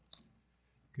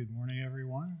Good morning,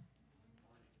 everyone.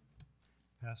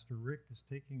 Pastor Rick is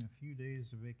taking a few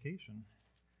days of vacation,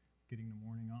 getting the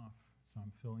morning off, so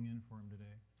I'm filling in for him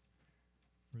today.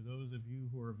 For those of you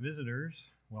who are visitors,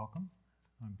 welcome.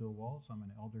 I'm Bill Walls. I'm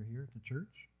an elder here at the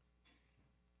church.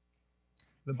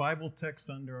 The Bible text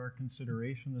under our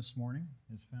consideration this morning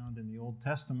is found in the Old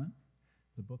Testament,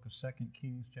 the book of 2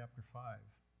 Kings chapter 5.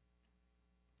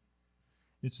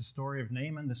 It's the story of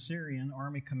Naaman, the Syrian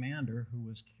army commander who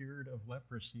was cured of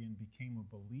leprosy and became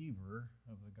a believer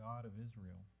of the God of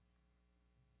Israel.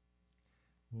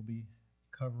 We'll be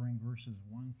covering verses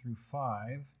 1 through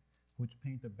 5, which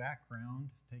paint a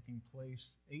background taking place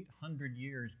 800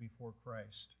 years before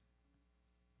Christ.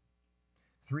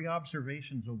 3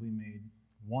 observations will be made.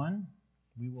 1,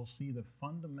 we will see the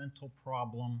fundamental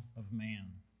problem of man.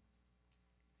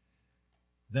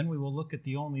 Then we will look at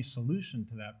the only solution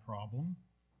to that problem.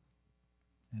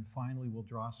 And finally, we'll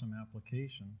draw some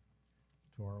application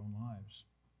to our own lives.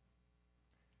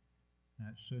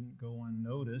 That shouldn't go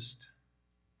unnoticed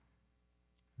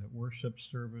that worship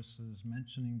services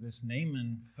mentioning this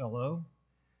Naaman fellow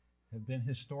have been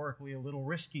historically a little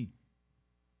risky.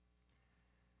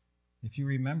 If you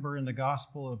remember in the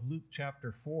Gospel of Luke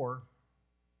chapter 4,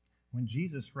 when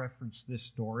Jesus referenced this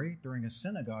story during a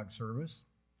synagogue service,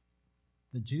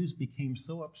 the Jews became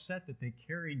so upset that they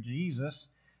carried Jesus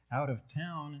out of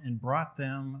town and brought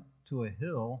them to a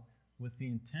hill with the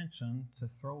intention to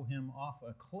throw him off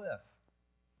a cliff.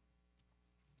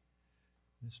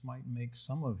 This might make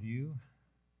some of you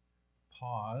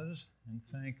pause and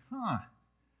think, I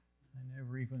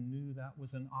never even knew that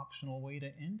was an optional way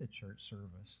to end a church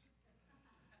service.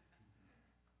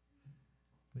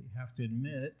 But you have to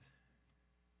admit,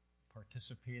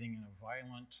 participating in a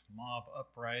violent mob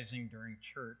uprising during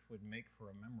church would make for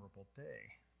a memorable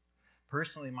day.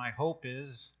 Personally, my hope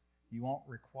is you won't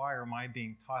require my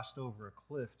being tossed over a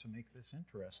cliff to make this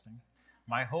interesting.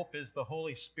 My hope is the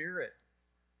Holy Spirit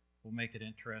will make it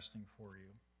interesting for you.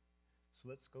 So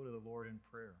let's go to the Lord in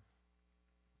prayer.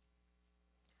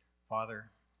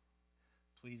 Father,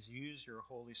 please use your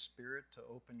Holy Spirit to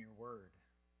open your word,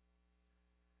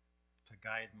 to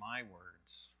guide my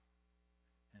words,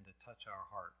 and to touch our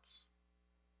hearts.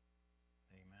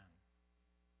 Amen.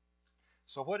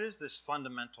 So what is this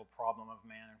fundamental problem of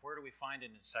man, and where do we find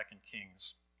it in 2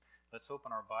 Kings? Let's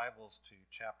open our Bibles to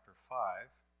chapter 5,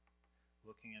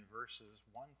 looking in verses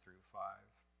 1 through 5.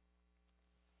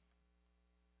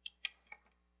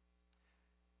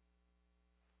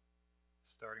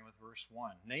 Starting with verse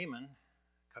 1. Naaman,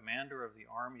 commander of the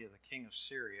army of the king of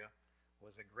Syria,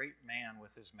 was a great man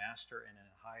with his master and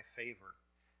in high favor,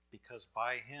 because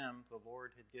by him the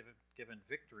Lord had given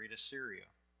victory to Syria.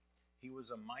 He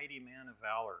was a mighty man of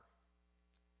valor,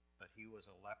 but he was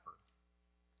a leper.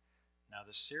 Now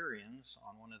the Syrians,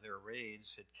 on one of their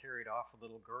raids, had carried off a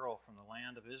little girl from the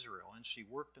land of Israel, and she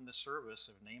worked in the service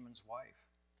of Naaman's wife.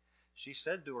 She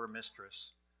said to her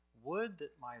mistress, "Would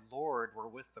that my Lord were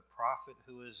with the prophet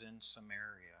who is in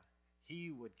Samaria.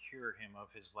 He would cure him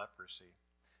of his leprosy."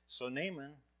 So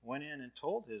Naaman went in and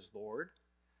told his Lord,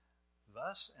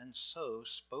 "Thus and so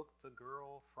spoke the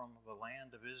girl from the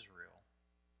land of Israel."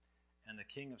 And the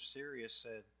king of Syria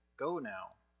said, "Go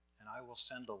now, and I will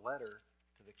send a letter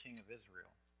to the king of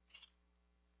Israel."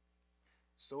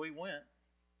 So he went,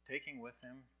 taking with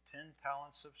him 10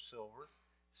 talents of silver,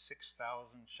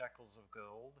 6,000 shekels of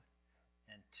gold,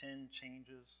 and 10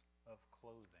 changes of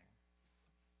clothing.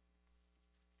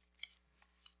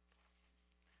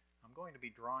 I'm going to be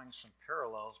drawing some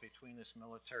parallels between this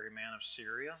military man of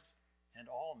Syria and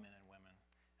all men and women.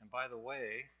 And by the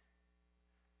way,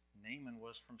 Naaman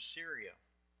was from Syria,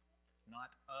 not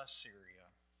Assyria.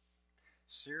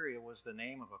 Syria was the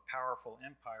name of a powerful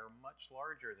empire much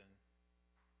larger than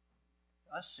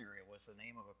Assyria was the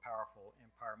name of a powerful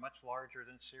empire much larger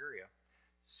than Syria.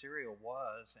 Syria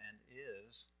was and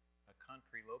is a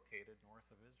country located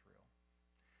north of Israel.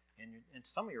 In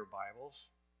some of your Bibles,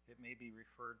 it may be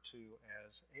referred to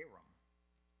as Aram.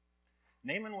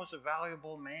 Naaman was a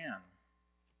valuable man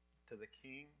to the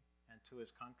king and to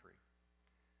his country.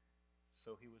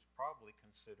 So he was probably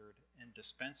considered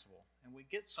indispensable. And we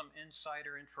get some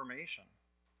insider information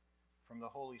from the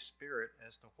Holy Spirit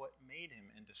as to what made him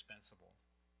indispensable.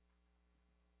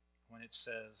 When it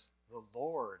says the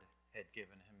Lord had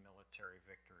given him military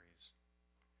victories.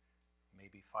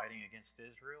 Maybe fighting against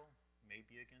Israel,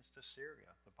 maybe against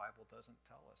Assyria. The Bible doesn't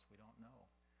tell us. We don't know.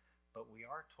 But we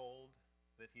are told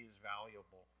that he is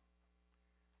valuable.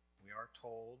 We are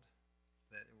told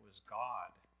that it was God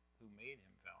who made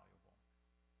him valuable.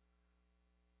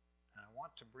 And I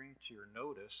want to bring to your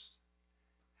notice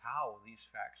how these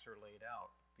facts are laid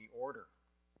out, the order.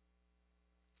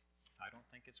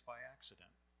 think it's by accident.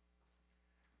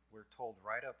 We're told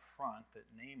right up front that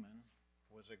Naaman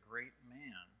was a great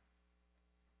man.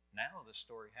 Now the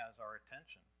story has our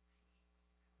attention.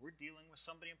 We're dealing with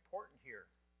somebody important here,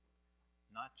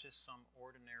 not just some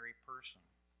ordinary person.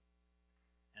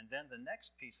 And then the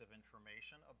next piece of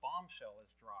information, a bombshell is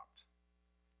dropped.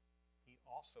 He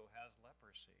also has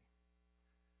leprosy.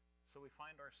 So we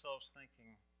find ourselves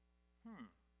thinking, well,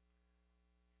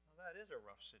 that is a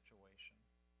rough situation.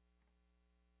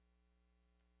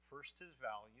 First his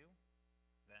value,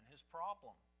 then his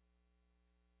problem.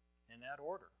 In that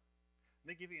order.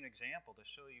 Let me give you an example to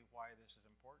show you why this is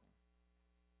important.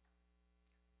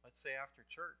 Let's say after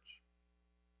church,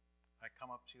 I come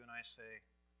up to you and I say,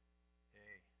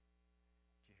 hey,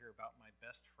 did you hear about my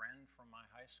best friend from my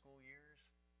high school years?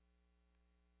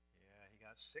 Yeah, he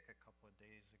got sick a couple of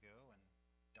days ago and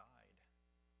died.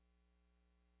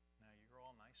 Now, you're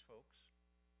all nice folks.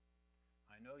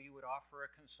 I know you would offer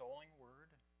a consoling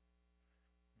word.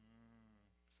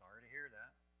 Sorry to hear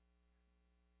that.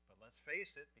 But let's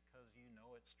face it, because you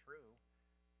know it's true,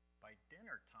 by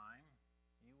dinner time,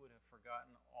 you would have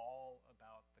forgotten all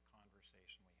about the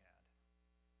conversation we had.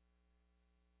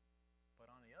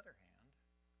 But on the other hand,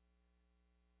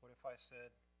 what if I said,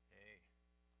 hey,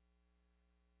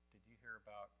 did you hear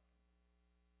about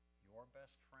your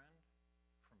best friend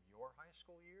from your high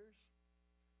school years?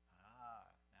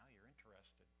 Now you're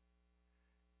interested.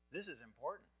 This is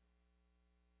important.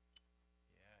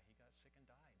 Yeah, he got sick and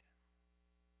died.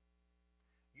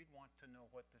 You'd want to know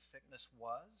what the sickness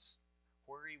was,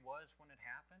 where he was when it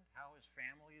happened, how his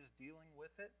family is dealing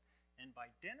with it, and by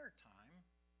dinner time,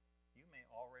 you may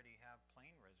already have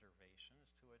plane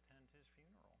reservations to attend his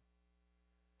funeral.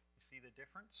 You see the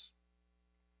difference?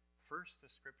 First, the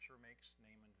scripture makes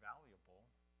Naaman valuable,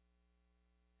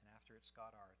 and after it's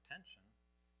got our attention,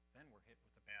 then we're hit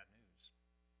with the bad news.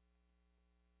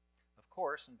 Of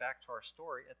course, and back to our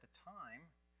story, at the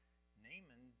time,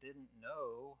 Naaman didn't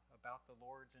know about the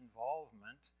Lord's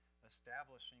involvement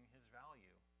establishing his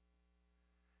value.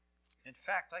 In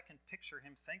fact, I can picture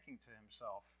him thinking to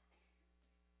himself,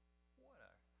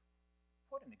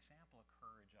 what an example of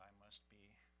courage I must be,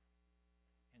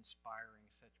 inspiring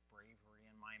such bravery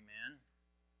in my men,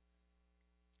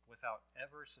 without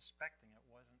ever suspecting it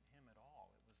wasn't him at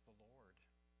all. It was the Lord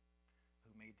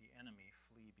who made the enemy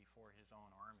flee before his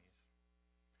own armies.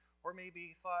 Or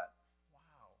maybe he thought,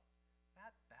 wow,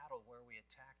 that battle where we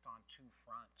attacked on two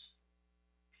fronts,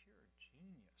 pure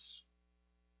genius.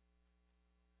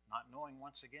 Not knowing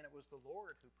once again it was the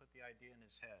Lord who put the idea in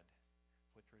his head,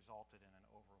 which resulted in an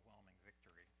overwhelming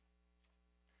victory.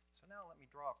 So now let me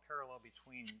draw a parallel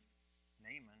between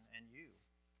Naaman and you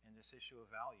in this issue of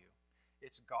value.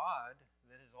 It's God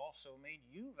that has also made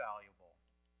you valuable.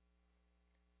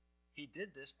 He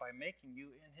did this by making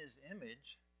you in his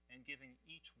image and giving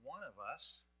each one of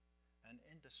us an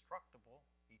indestructible,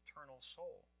 eternal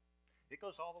soul. It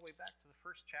goes all the way back to the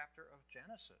first chapter of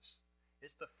Genesis.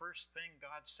 It's the first thing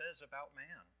God says about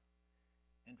man.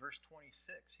 In verse 26,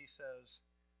 he says,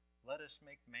 let us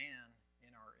make man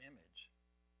in our image,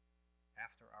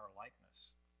 after our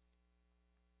likeness.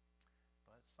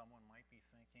 But someone might be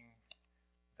thinking,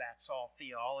 that's all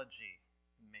theology,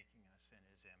 making us in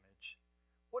his image.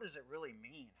 What does it really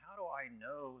mean? How do I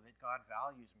know that God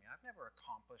values me? I've never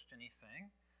accomplished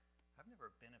anything. I've never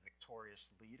been a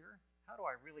victorious leader. How do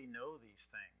I really know these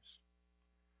things?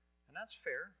 And that's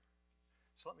fair.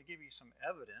 So let me give you some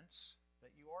evidence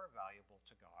that you are valuable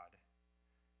to God.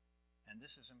 And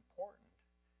this is important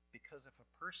because if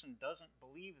a person doesn't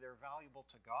believe they're valuable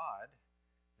to God,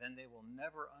 then they will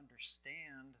never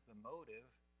understand the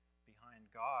motive behind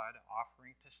God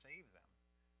offering to save them,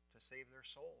 to save their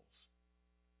souls.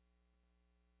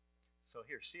 So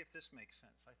here, see if this makes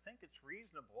sense. I think it's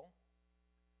reasonable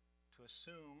to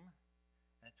assume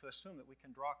that we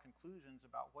can draw conclusions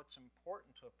about what's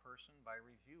important to a person by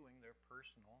reviewing their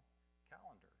personal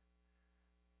calendar,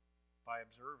 by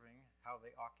observing how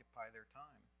they occupy their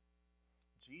time.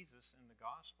 Jesus in the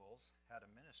Gospels had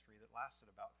a ministry that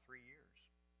lasted about 3 years,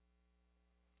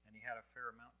 and he had a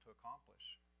fair amount to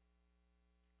accomplish.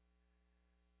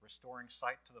 Restoring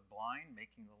sight to the blind,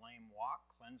 making the lame walk,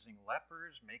 cleansing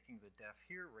lepers, making the deaf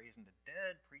hear, raising the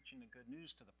dead, preaching the good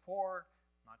news to the poor,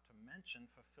 not to mention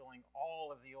fulfilling all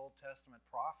of the Old Testament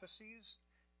prophecies,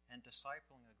 and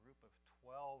discipling a group of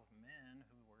 12 men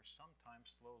who were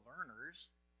sometimes slow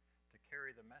learners to carry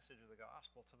the message of the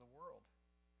gospel to the world.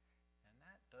 And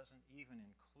that doesn't even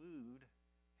include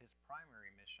his primary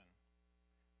mission,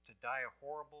 to die a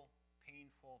horrible,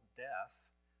 painful death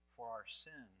for our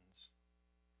sins.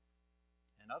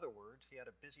 In other words, he had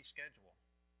a busy schedule.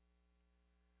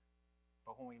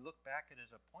 But when we look back at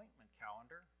his appointment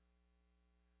calendar,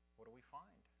 what do we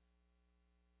find?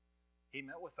 He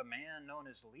met with a man known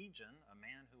as Legion, a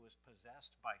man who was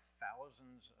possessed by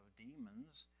thousands of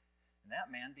demons, and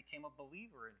that man became a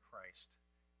believer in Christ.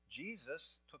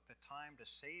 Jesus took the time to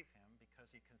save him because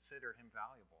he considered him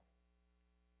valuable.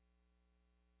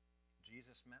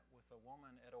 Jesus met with a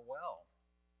woman at a well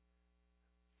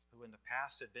who in the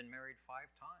past had been married 5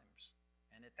 times,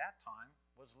 and at that time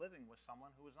was living with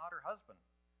someone who was not her husband.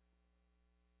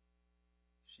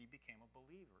 She became a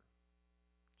believer.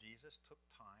 Jesus took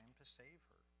time to save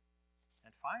her.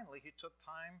 And finally, he took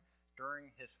time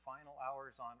during his final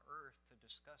hours on earth to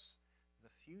discuss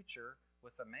the future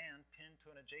with a man pinned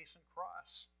to an adjacent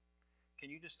cross. Can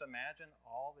you just imagine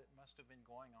all that must have been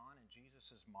going on in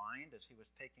Jesus' mind as he was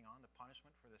taking on the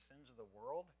punishment for the sins of the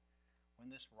world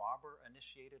when this robber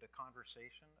initiated a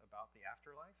conversation about the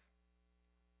afterlife?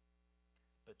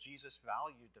 But Jesus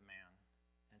valued the man,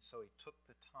 and so he took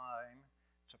the time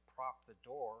to prop the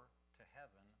door to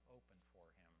heaven open for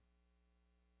him.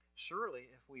 Surely,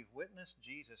 if we've witnessed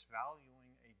Jesus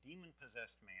valuing a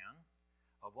demon-possessed man,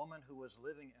 a woman who was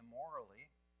living immorally,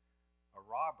 a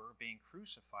robber being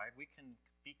crucified, we can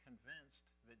be convinced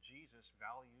that Jesus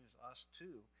values us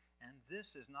too. And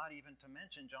this is not even to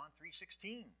mention John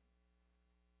 3:16,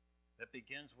 that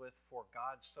begins with, "For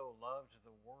God so loved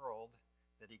the world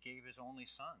that he gave his only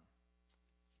Son."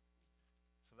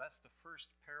 So that's the first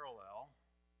parallel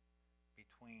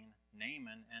between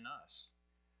Naaman and us.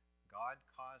 God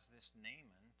caused this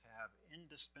Naaman to have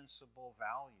indispensable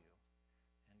value,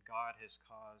 and God has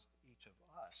caused each of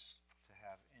us to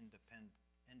have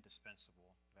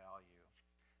indispensable value.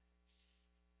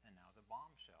 And now the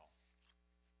bombshell,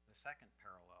 the second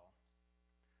parallel.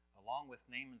 Along with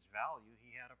Naaman's value,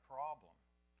 he had a problem.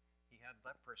 He had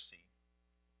leprosy,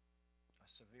 a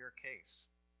severe case.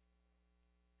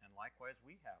 And likewise,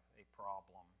 we have a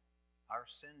problem. Our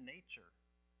sin nature,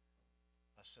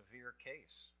 a severe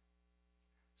case.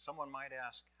 Someone might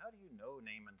ask, how do you know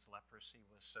Naaman's leprosy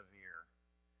was severe?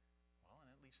 Well,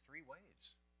 in at least 3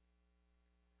 ways.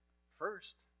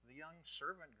 First, the young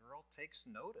servant girl takes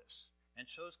notice and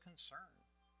shows concern.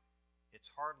 It's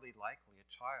hardly likely a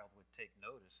child would take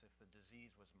notice if the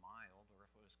disease was mild or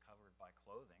if it was covered by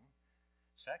clothing.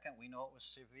 Second, we know it was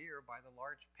severe by the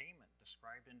large payment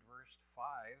described in verse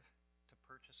 5 to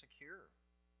purchase a cure.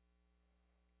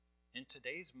 In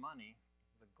today's money,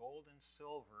 the gold and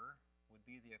silver would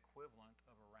be the equivalent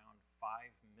of around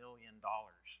 $5 million.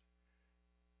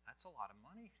 That's a lot of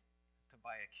money to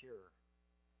buy a cure.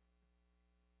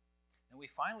 And we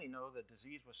finally know the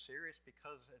disease was serious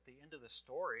because at the end of the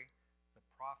story, the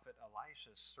prophet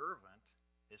Elisha's servant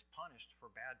is punished for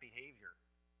bad behavior.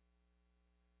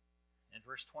 In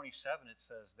verse 27 it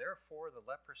says, "Therefore the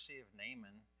leprosy of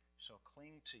Naaman shall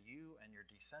cling to you and your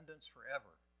descendants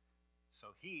forever."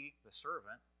 So he, the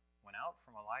servant, went out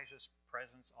from Elijah's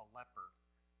presence a leper,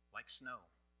 like snow.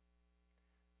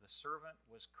 The servant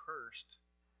was cursed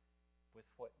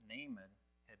with what Naaman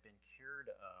had been cured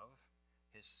of,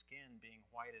 his skin being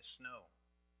white as snow.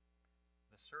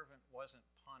 The servant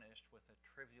wasn't punished with a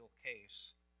trivial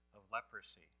case of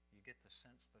leprosy. You get the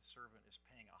sense the servant is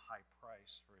paying a high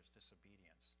price for his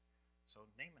disobedience. So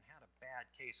Naaman had a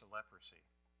bad case of leprosy.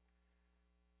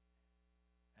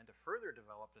 And to further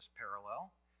develop this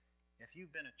parallel, if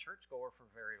you've been a churchgoer for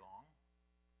very long,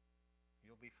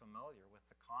 you'll be familiar with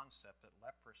the concept that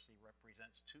leprosy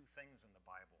represents 2 things in the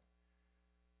Bible.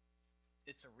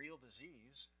 It's a real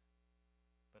disease,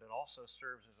 but it also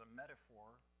serves as a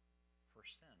metaphor for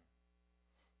sin.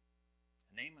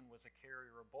 Naaman was a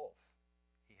carrier of both.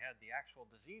 He had the actual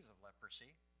disease of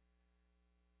leprosy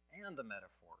and the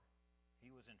metaphor. He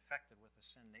was infected with a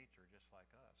sin nature just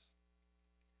like us.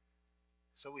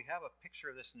 So we have a picture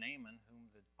of this Naaman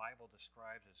whom the Bible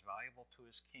describes as valuable to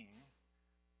his king,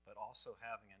 but also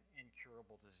having an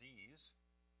incurable disease.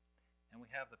 And we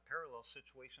have the parallel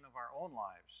situation of our own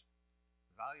lives.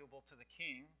 Valuable to the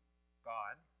king,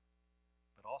 God,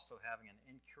 but also having an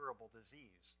incurable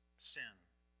disease, sin.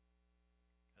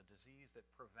 A disease that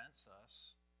prevents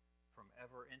us from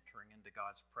ever entering into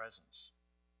God's presence.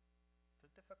 It's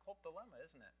a difficult dilemma,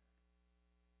 isn't it?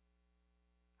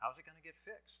 How's it going to get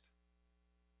fixed?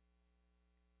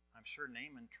 I'm sure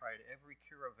Naaman tried every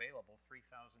cure available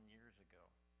 3,000 years ago,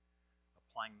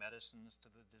 applying medicines to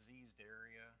the diseased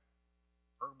area,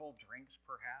 herbal drinks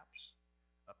perhaps,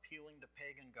 appealing to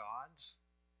pagan gods,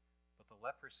 but the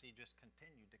leprosy just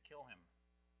continued to kill him.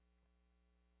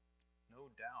 No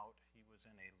doubt he was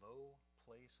in a low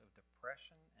place of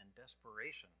depression and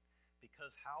desperation,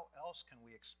 because how else can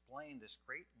we explain this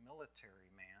great military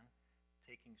man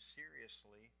taking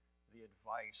seriously the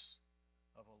advice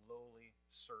of a lowly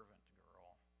servant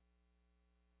girl.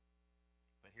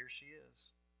 But here she is,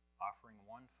 offering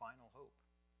one final hope.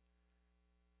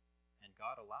 And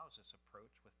God allows this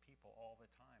approach with people all the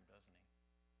time, doesn't He?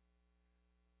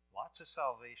 Lots of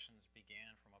salvations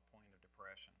began from a point of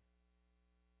depression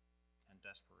and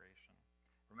desperation.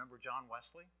 Remember John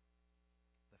Wesley,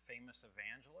 the famous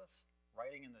evangelist,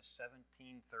 writing in the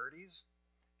 1730s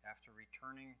after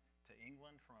returning to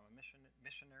England from a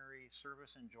missionary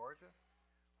service in Georgia,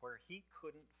 where he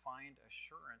couldn't find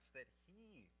assurance that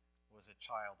he was a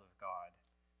child of God.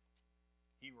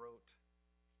 He wrote,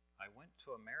 "I went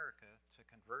to America to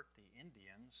convert the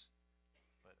Indians,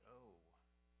 but oh,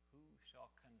 who shall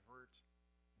convert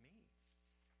me?"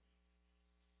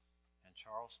 And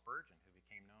Charles Spurgeon, who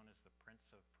became known as the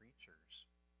Prince of Preachers,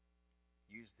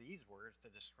 used these words to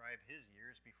describe his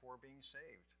years before being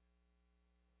saved.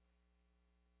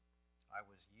 "I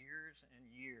was years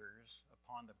and years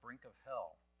upon the brink of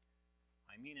hell.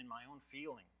 I mean, in my own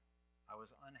feeling. I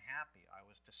was unhappy. I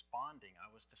was desponding. I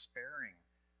was despairing.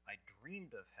 I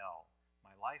dreamed of hell.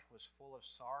 My life was full of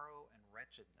sorrow and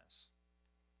wretchedness,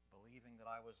 believing that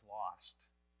I was lost."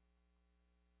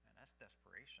 And that's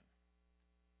desperation.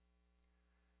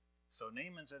 So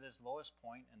Naaman's at his lowest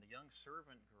point, and the young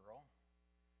servant girl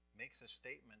makes a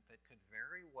statement that could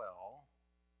very well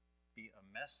be a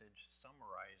message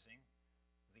summarizing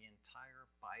the entire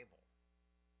Bible.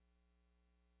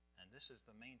 And this is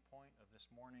the main point of this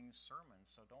morning's sermon,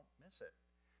 so don't miss it.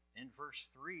 In verse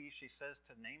 3, she says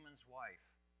to Naaman's wife,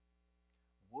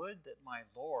 "Would that my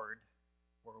Lord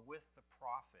were with the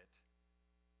prophet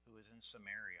who is in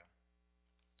Samaria.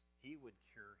 He would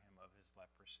cure him of his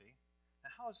leprosy." Now,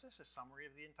 how is this a summary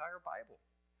of the entire Bible?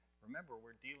 Remember,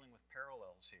 we're dealing with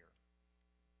parallels here,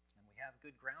 and we have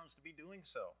good grounds to be doing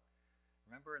so.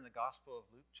 Remember in the Gospel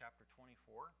of Luke, chapter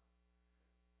 24,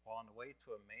 while on the way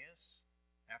to Emmaus,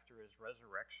 after his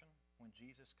resurrection, when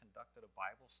Jesus conducted a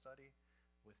Bible study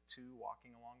with two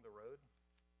walking along the road,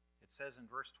 it says in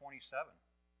verse 27,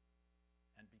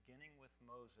 "And beginning with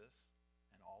Moses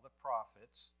and all the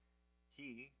prophets,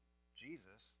 he,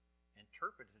 Jesus,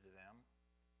 interpreted to them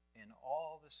in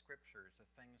all the scriptures the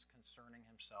things concerning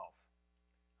himself."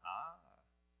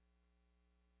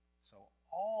 So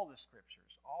all the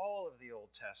scriptures, all of the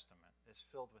Old Testament is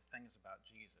filled with things about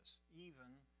Jesus,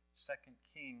 even 2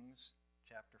 Kings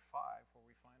chapter 5, where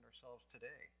we find ourselves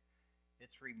today.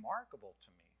 It's remarkable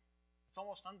to me. It's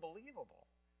almost unbelievable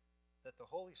that the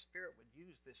Holy Spirit would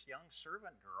use this young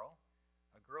servant girl,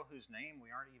 a girl whose name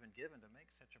we aren't even given, to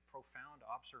make such a profound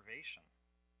observation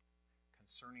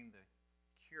concerning the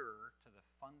cure to the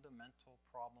fundamental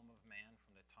problem of man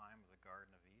from the time of the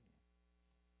Garden of Eden.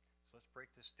 So let's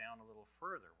break this down a little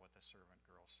further, what the servant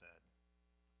girl said.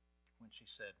 When she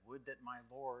said, "Would that my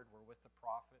Lord were with the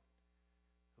prophet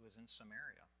who is in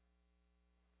Samaria."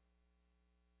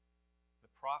 The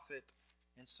prophet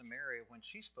in Samaria, when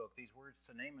she spoke these words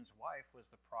to Naaman's wife, was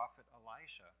the prophet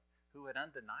Elisha, who had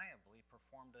undeniably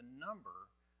performed a number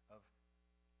of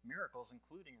miracles,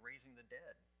 including raising the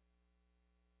dead.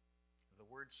 The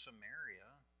word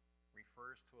Samaria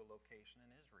refers to a location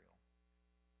in Israel.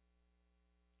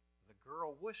 The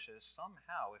girl wishes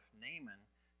somehow if Naaman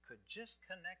could just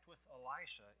connect with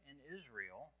Elisha in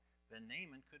Israel, then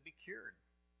Naaman could be cured.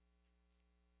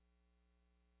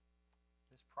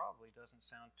 This probably doesn't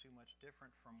sound too much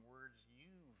different from words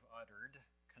you've uttered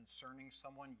concerning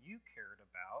someone you cared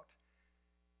about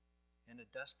in a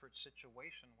desperate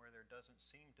situation where there doesn't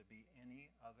seem to be any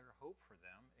other hope for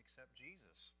them except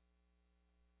Jesus.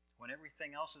 When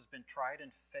everything else has been tried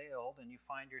and failed, and you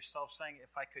find yourself saying,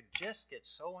 "If I could just get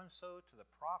so-and-so to the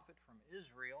prophet from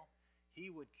Israel,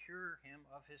 he would cure him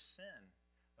of his sin."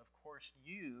 Of course,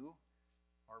 you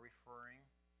are referring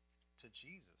to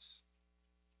Jesus.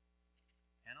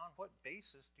 And on what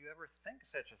basis do you ever think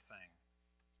such a thing?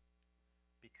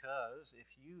 Because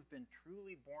if you've been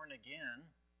truly born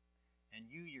again, and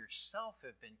you yourself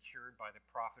have been cured by the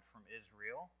prophet from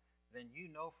Israel, then you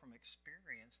know from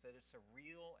experience that it's a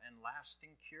real and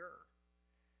lasting cure.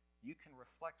 You can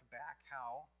reflect back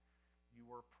how you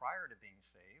were prior to being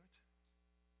saved,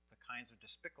 the kinds of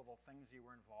despicable things you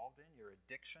were involved in, your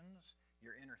addictions,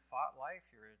 your inner thought life,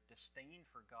 your disdain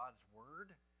for God's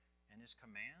word and his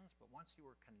commands. But once you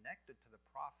were connected to the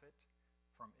prophet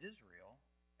from Israel,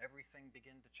 everything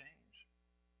began to change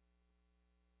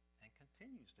and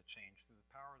continues to change through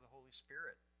the power of the Holy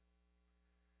Spirit.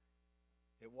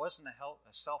 It wasn't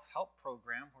a self-help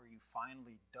program where you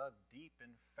finally dug deep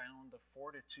and found the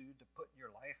fortitude to put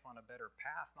your life on a better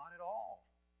path. Not at all.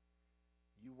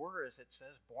 You were, as it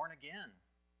says, born again.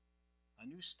 A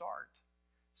new start.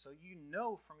 So you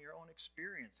know from your own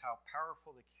experience how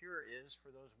powerful the cure is for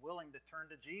those willing to turn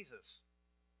to Jesus.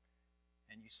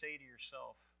 And you say to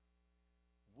yourself,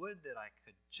 would that I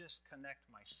could just connect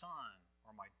my son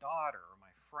or my daughter or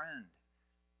my friend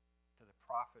to the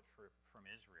prophet from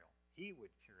Israel. He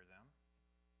would cure them.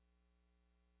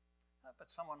 But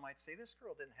someone might say, this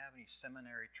girl didn't have any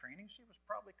seminary training. She was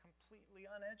probably completely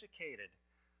uneducated.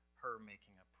 Her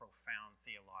making a profound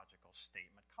theological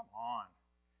statement. Come on.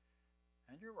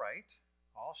 And you're right.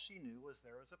 All she knew was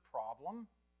there was a problem,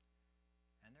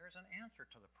 and there's an answer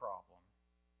to the problem.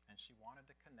 And she wanted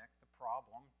to connect the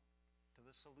problem to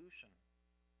the solution.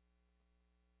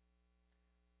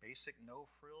 Basic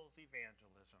no-frills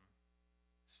evangelism.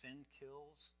 Sin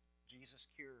kills, Jesus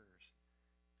cures.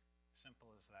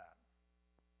 Simple as that.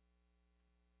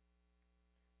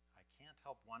 I can't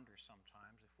help wonder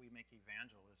sometimes if we make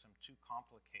evangelism too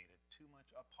complicated, too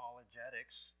much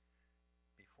apologetics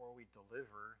before we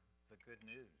deliver the good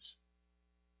news.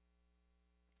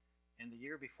 In the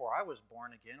year before I was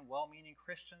born again, well-meaning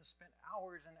Christians spent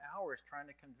hours and hours trying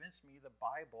to convince me the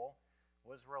Bible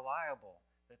was reliable,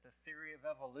 that the theory of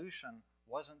evolution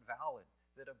wasn't valid,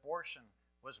 that abortion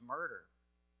was murder,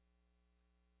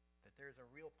 that there's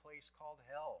a real place called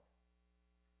hell,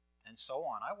 and so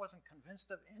on. I wasn't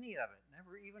convinced of any of it,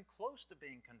 never even close to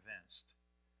being convinced.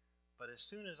 But as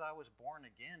soon as I was born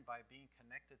again by being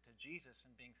connected to Jesus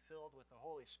and being filled with the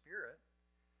Holy Spirit,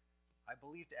 I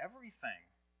believed everything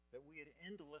that we had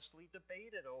endlessly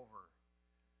debated over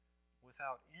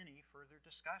without any further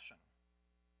discussion.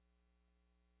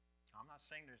 I'm not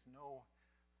saying there's no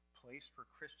place for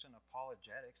Christian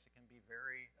apologetics. It can be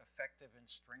very effective in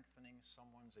strengthening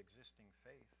someone's existing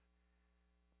faith.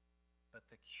 But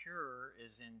the cure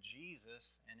is in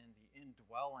Jesus and in the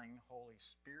indwelling Holy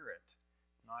Spirit,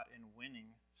 not in winning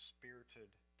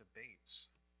spirited debates.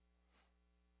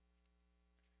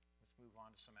 Let's move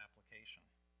on to some application.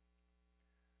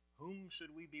 Whom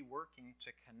should we be working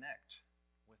to connect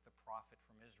with the prophet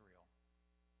from Israel?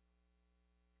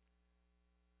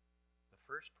 The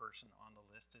first person on the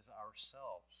list is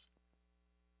ourselves.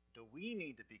 Do we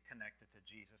need to be connected to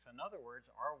Jesus? In other words,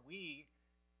 are we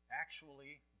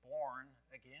actually born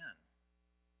again?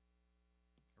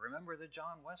 Remember the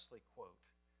John Wesley quote,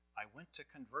 I went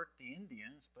to convert the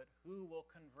Indians, but who will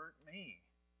convert me?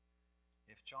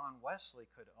 If John Wesley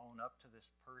could own up to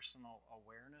this personal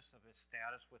awareness of his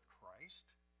status with Christ,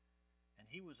 and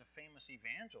he was a famous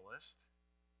evangelist,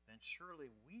 then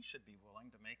surely we should be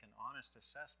willing to make an honest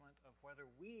assessment of whether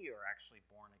we are actually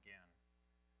born again.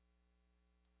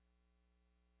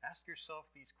 Ask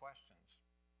yourself these questions.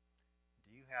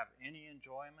 Do you have any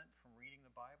enjoyment from reading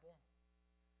the Bible?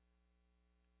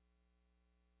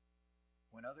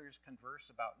 When others converse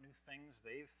about new things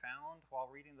they've found while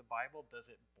reading the Bible, does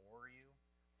it bore you?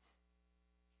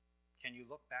 Can you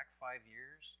look back 5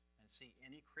 years and see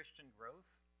any Christian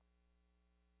growth?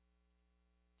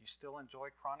 Do you still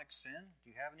enjoy chronic sin?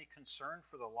 Do you have any concern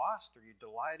for the lost? Are you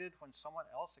delighted when someone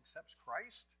else accepts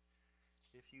Christ?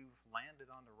 If you've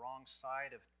landed on the wrong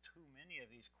side of too many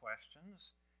of these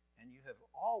questions, and you have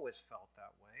always felt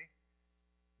that way,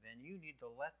 then you need to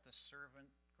let the servant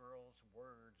girl's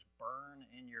words burn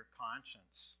in your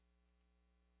conscience.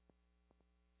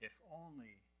 If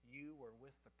only you were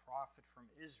with the prophet from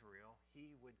Israel,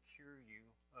 he would cure you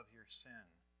of your sin.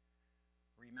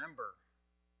 Remember,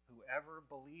 whoever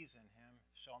believes in him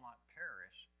shall not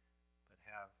perish, but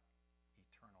have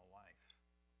eternal life.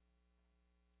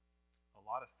 A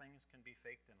lot of things can be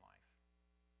faked in life.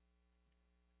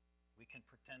 We can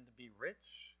pretend to be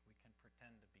rich, we can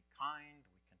pretend to be kind,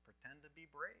 we can pretend to be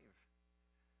brave.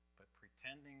 But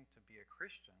pretending to be a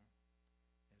Christian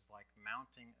is like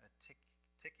mounting a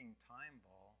ticking time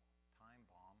bomb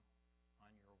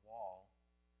on your wall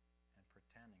and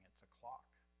pretending it's a clock.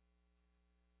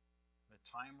 The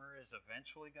timer is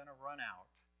eventually going to run out.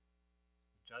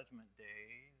 Judgment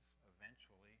Day is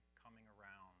eventually coming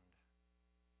around.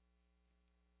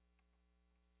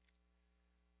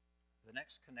 The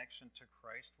next connection to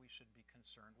Christ we should be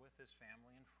concerned with is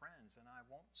family and friends. And I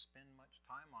won't spend much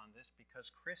time on this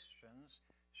because Christians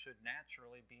should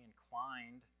naturally be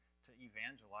inclined to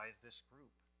evangelize this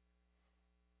group.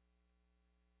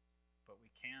 But we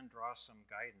can draw some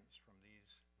guidance from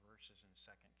these verses in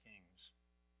 2 Kings.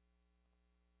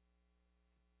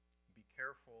 Be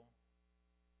careful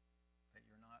that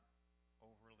you're not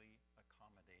overly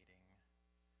accommodating,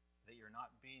 that you're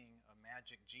not being a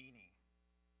magic genie.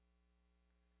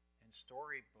 In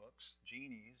storybooks,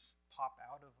 genies pop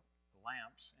out of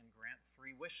lamps and grant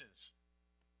 3 wishes.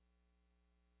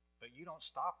 But you don't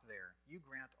stop there. You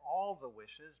grant all the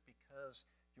wishes because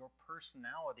Your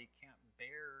personality can't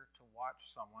bear to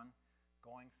watch someone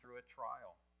going through a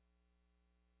trial.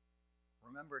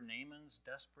 Remember Naaman's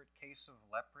desperate case of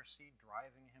leprosy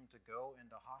driving him to go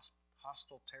into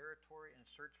hostile territory and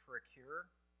search for a cure?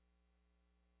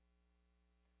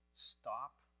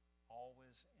 Stop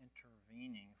always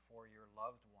intervening for your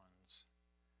loved ones,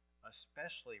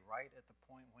 especially right at the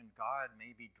point when God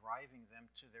may be driving them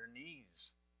to their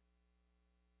knees.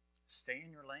 Stay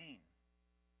in your lane.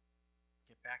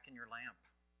 Get back in your lamp.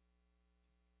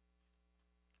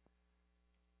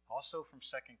 Also from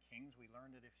 2 Kings, we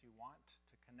learned that if you want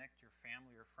to connect your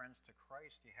family or friends to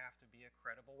Christ, you have to be a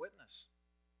credible witness.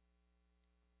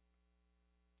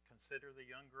 Consider the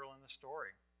young girl in the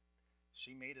story.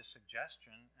 She made a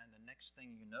suggestion, and the next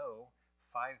thing you know,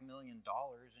 $5 million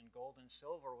in gold and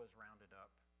silver was rounded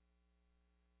up.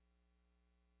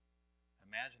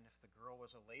 Imagine if the girl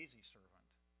was a lazy servant,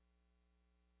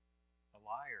 a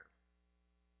liar,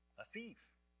 a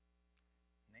thief.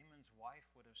 Naaman's wife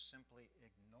would have simply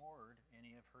ignored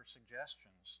any of her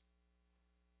suggestions.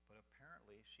 But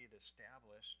apparently she had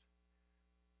established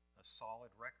a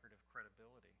solid record of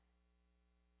credibility.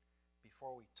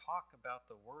 Before we talk about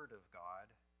the Word of God,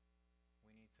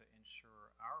 we need to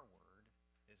ensure our word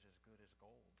is as good as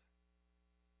gold.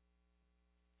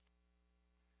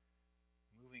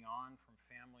 Moving on from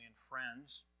family and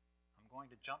friends, I'm going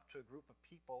to jump to a group of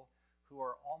people who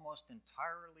are almost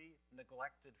entirely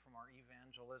neglected from our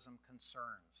evangelism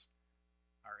concerns,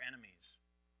 our enemies.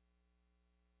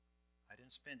 I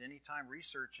didn't spend any time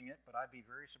researching it, but I'd be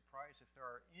very surprised if there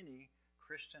are any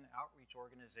Christian outreach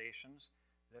organizations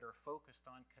that are focused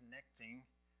on connecting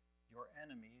your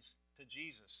enemies to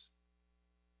Jesus.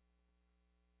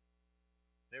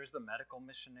 There's the medical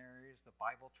missionaries, the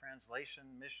Bible translation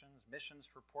missions, missions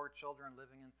for poor children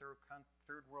living in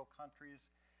third world countries,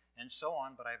 and so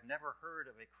on, but I've never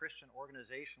heard of a Christian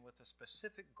organization with a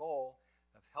specific goal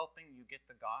of helping you get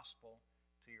the gospel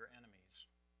to your enemies.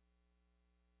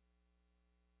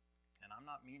 And I'm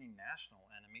not meaning national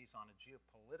enemies on a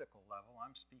geopolitical level.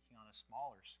 I'm speaking on a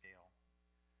smaller scale.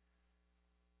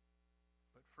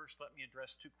 But first, let me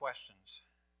address two questions.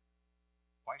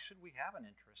 Why should we have an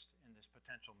interest in this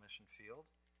potential mission field?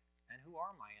 And who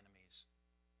are my enemies?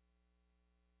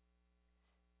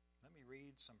 Let me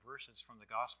read some verses from the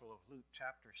Gospel of Luke,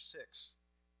 chapter 6,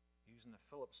 using the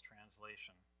Phillips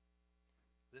translation.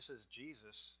 This is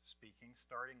Jesus speaking,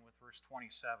 starting with verse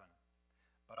 27.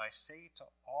 But I say to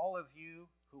all of you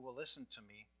who will listen to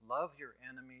me, love your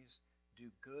enemies,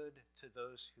 do good to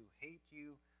those who hate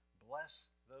you, bless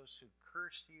those who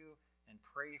curse you, and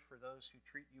pray for those who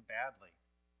treat you badly.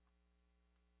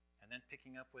 And then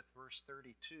picking up with verse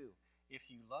 32, if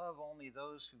you love only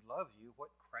those who love you,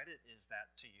 what credit is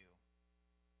that to you?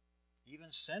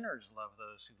 Even sinners love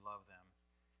those who love them.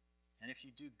 And if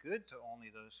you do good to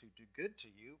only those who do good to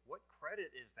you, what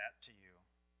credit is that to you?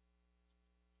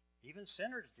 Even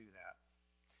sinners do that.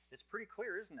 It's pretty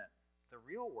clear, isn't it? The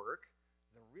real work,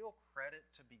 the real credit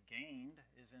to be gained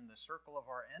is in the circle of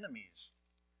our enemies.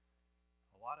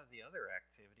 A lot of the other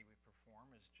activity we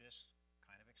perform is just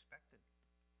kind of expected.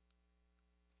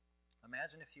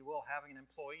 Imagine, if you will, having an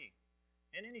employee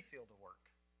in any field of work.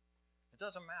 It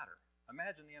doesn't matter.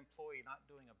 Imagine the employee not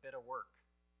doing a bit of work.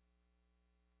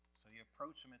 So you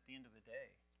approach them at the end of the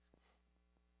day.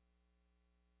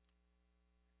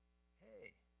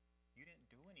 Hey, you didn't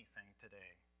do anything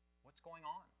today. What's going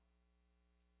on?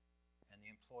 And the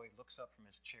employee looks up from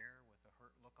his chair with a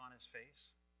hurt look on his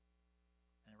face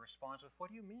and responds with,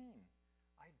 what do you mean?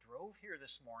 I drove here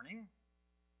this morning.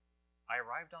 I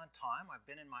arrived on time. I've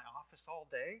been in my office all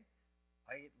day.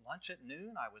 I ate lunch at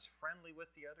noon. I was friendly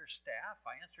with the other staff.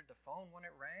 I answered the phone when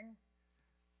it rang.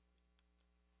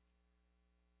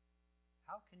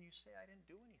 How can you say I didn't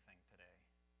do anything today?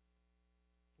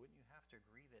 Wouldn't you have to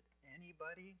agree that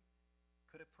anybody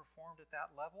could have performed at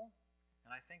that level?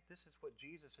 And I think this is what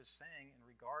Jesus is saying in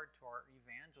regard to our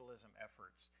evangelism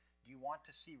efforts. Do you want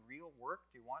to see real work?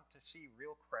 Do you want to see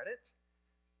real credit?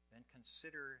 Then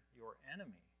consider your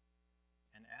enemy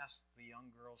and ask the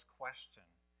young girl's question.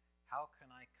 How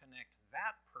can I connect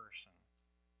that person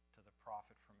to the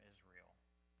prophet from Israel?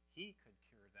 He could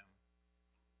cure them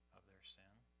of their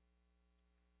sin.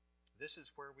 This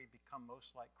is where we become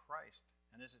most like Christ.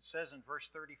 And as it says in verse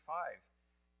 35,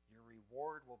 your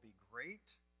reward will be great.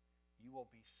 You will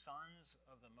be sons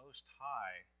of the Most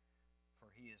High,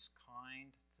 for he is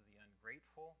kind to the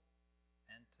ungrateful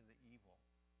and to the evil.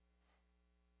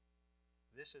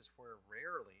 This is where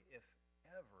rarely, if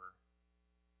ever,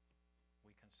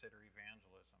 we consider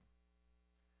evangelism.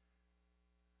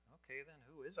 Okay, then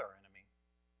who is our enemy?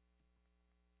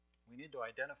 We need to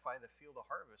identify the field of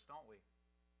harvest, don't we?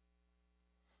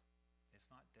 It's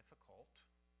not difficult.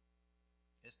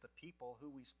 It's the people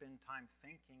who we spend time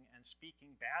thinking and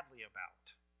speaking badly about.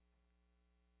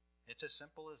 It's as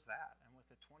simple as that. And with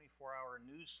the 24-hour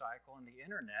news cycle and the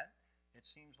internet, it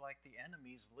seems like the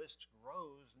enemy's list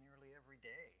grows nearly every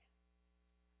day.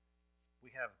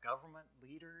 We have government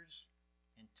leaders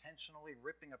intentionally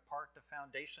ripping apart the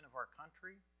foundation of our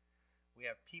country. We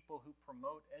have people who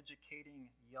promote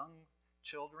educating young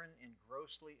children in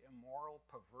grossly immoral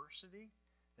perversity.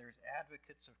 There's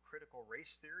advocates of critical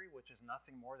race theory, which is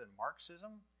nothing more than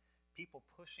Marxism. People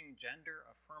pushing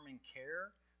gender-affirming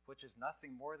care, which is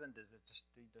nothing more than the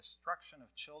destruction of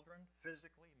children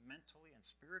physically, mentally, and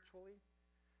spiritually.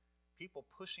 People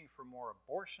pushing for more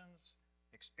abortions,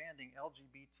 expanding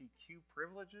LGBTQ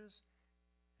privileges.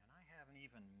 And I haven't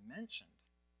even mentioned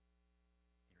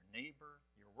your neighbor,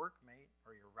 your workmate,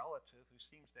 or your relative who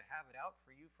seems to have it out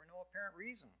for you for no apparent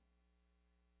reason.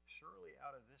 Surely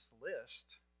out of this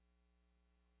list,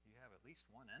 you have at least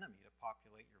one enemy to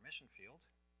populate your mission field.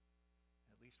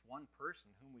 At least one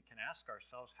person whom we can ask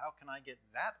ourselves, how can I get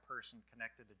that person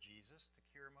connected to Jesus to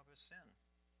cure him of his sin?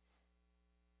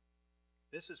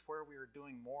 This is where we are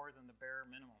doing more than the bare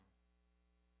minimum.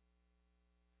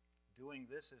 Doing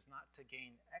this is not to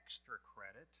gain extra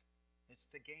credit, it's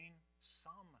to gain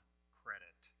some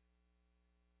credit.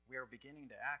 We are beginning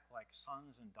to act like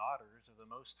sons and daughters of the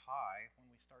Most High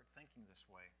when we start thinking this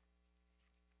way.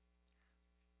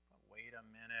 But wait a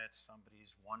minute,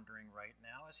 somebody's wondering right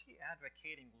now, is he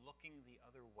advocating looking the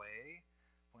other way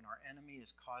when our enemy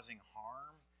is causing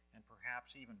harm and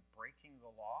perhaps even breaking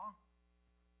the law?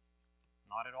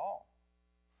 Not at all.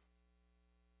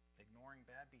 Ignoring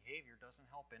bad behavior doesn't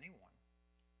help anyone.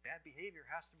 Bad behavior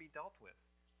has to be dealt with.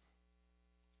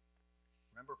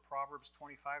 Remember Proverbs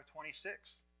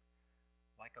 25:26.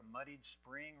 Like a muddied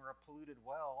spring or a polluted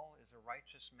well is a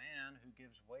righteous man who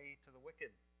gives way to the wicked.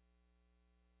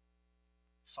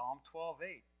 Psalm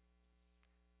 12:8.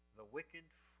 The wicked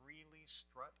freely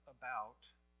strut about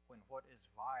when what is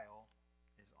vile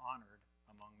is honored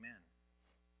among men.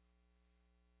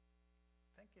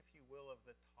 Think, if you will, of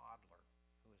the toddler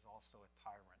who is also a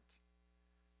tyrant,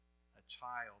 a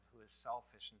child who is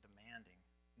selfish and demanding,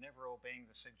 never obeying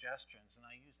the suggestions, and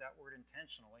I use that word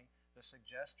intentionally, the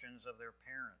suggestions of their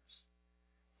parents.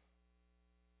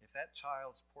 If that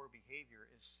child's poor behavior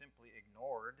is simply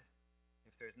ignored,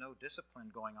 if there's no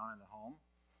discipline going on in the home,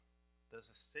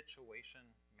 does the situation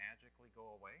magically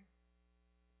go away?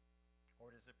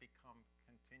 Or does it become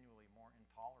continually more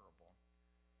intolerable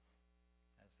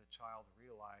as the child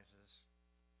realizes,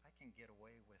 I can get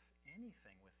away with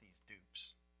anything with these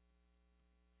dupes?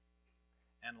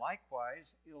 And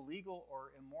likewise, illegal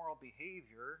or immoral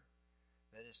behavior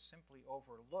that is simply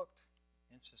overlooked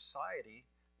in society,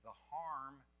 the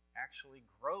harm actually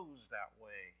grows that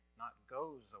way, not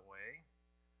goes away.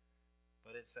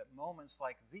 But it's at moments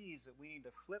like these that we need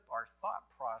to flip our thought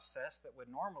process that would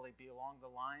normally be along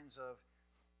the lines of,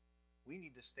 we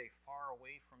need to stay far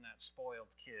away from that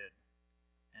spoiled kid,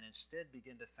 and instead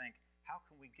begin to think, how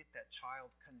can we get that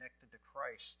child connected to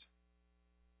Christ?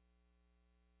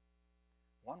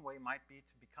 One way might be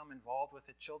to become involved with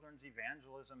a children's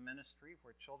evangelism ministry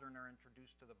where children are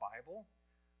introduced to the Bible.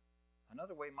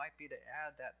 Another way might be to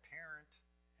add that parent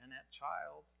and that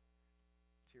child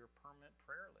to your permanent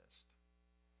prayer list.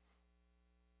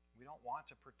 We don't want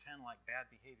to pretend like bad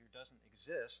behavior doesn't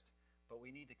exist, but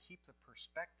we need to keep the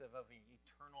perspective of an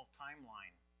eternal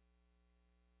timeline.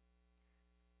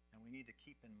 And we need to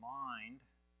keep in mind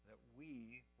that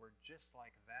we were just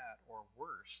like that or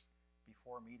worse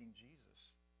before meeting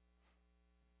Jesus.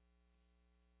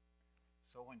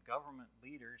 So when government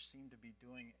leaders seem to be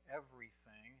doing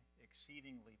everything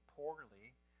exceedingly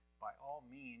poorly, by all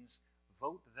means,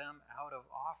 vote them out of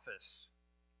office.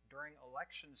 During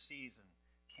election season,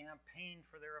 campaign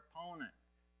for their opponent,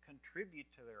 contribute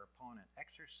to their opponent,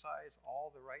 exercise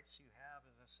all the rights you have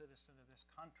as a citizen of this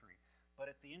country. But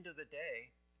at the end of the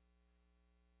day,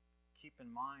 keep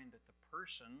in mind that the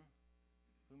person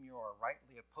whom you are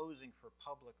rightly opposing for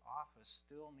public office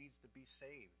still needs to be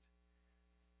saved.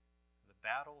 The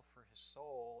battle for his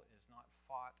soul is not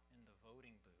fought in the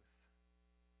voting booth.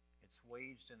 It's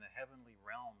waged in the heavenly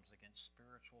realms against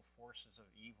spiritual forces of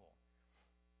evil.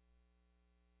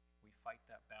 We fight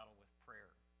that battle with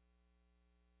prayer.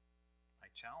 I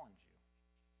challenge you.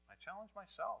 I challenge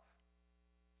myself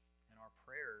in our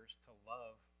prayers to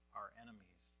love our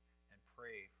enemies and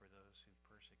pray for those who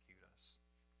persecute us.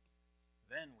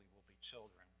 Then we will be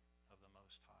children of the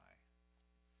Most High.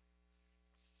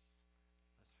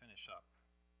 Let's finish up.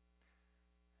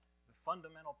 The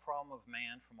fundamental problem of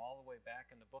man from all the way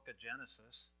back in the book of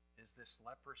Genesis is this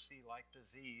leprosy-like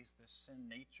disease, this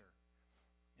sin nature.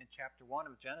 In chapter 1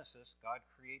 of Genesis, God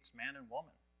creates man and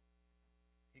woman.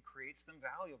 He creates them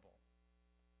valuable.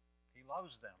 He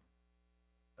loves them.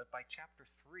 But by chapter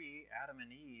 3, Adam and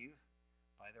Eve,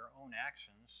 by their own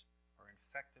actions, are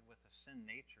infected with a sin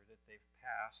nature that they've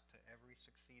passed to every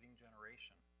succeeding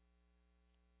generation.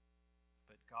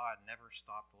 But God never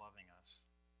stopped loving us.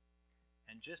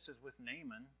 And just as with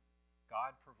Naaman,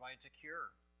 God provides a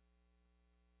cure.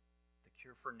 The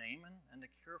cure for Naaman and the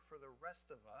cure for the rest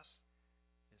of us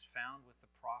is found with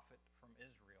the prophet from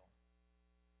Israel.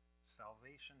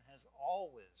 Salvation has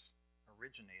always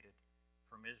originated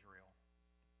from Israel.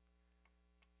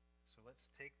 So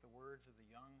let's take the words of the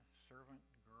young servant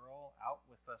girl out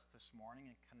with us this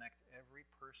morning and connect every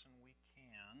person we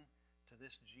can to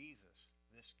this Jesus,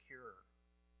 this cure,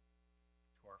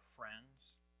 to our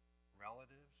friends,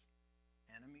 relatives,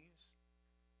 enemies,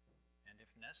 and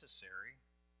if necessary,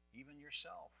 even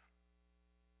yourself.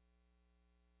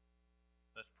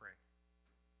 Let's pray.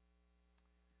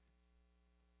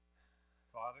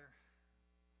 Father,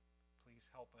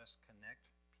 please help us connect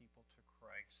people to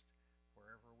Christ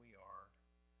wherever we are.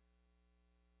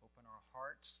 Open our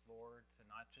hearts, Lord, to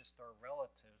not just our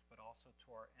relatives, but also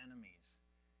to our enemies.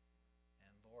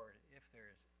 And Lord, if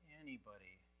there is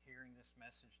anybody hearing this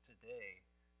message today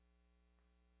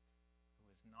who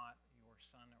is not your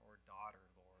son or daughter,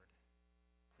 Lord,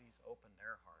 please open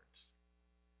their hearts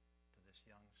to this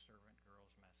young servant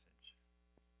girl's message.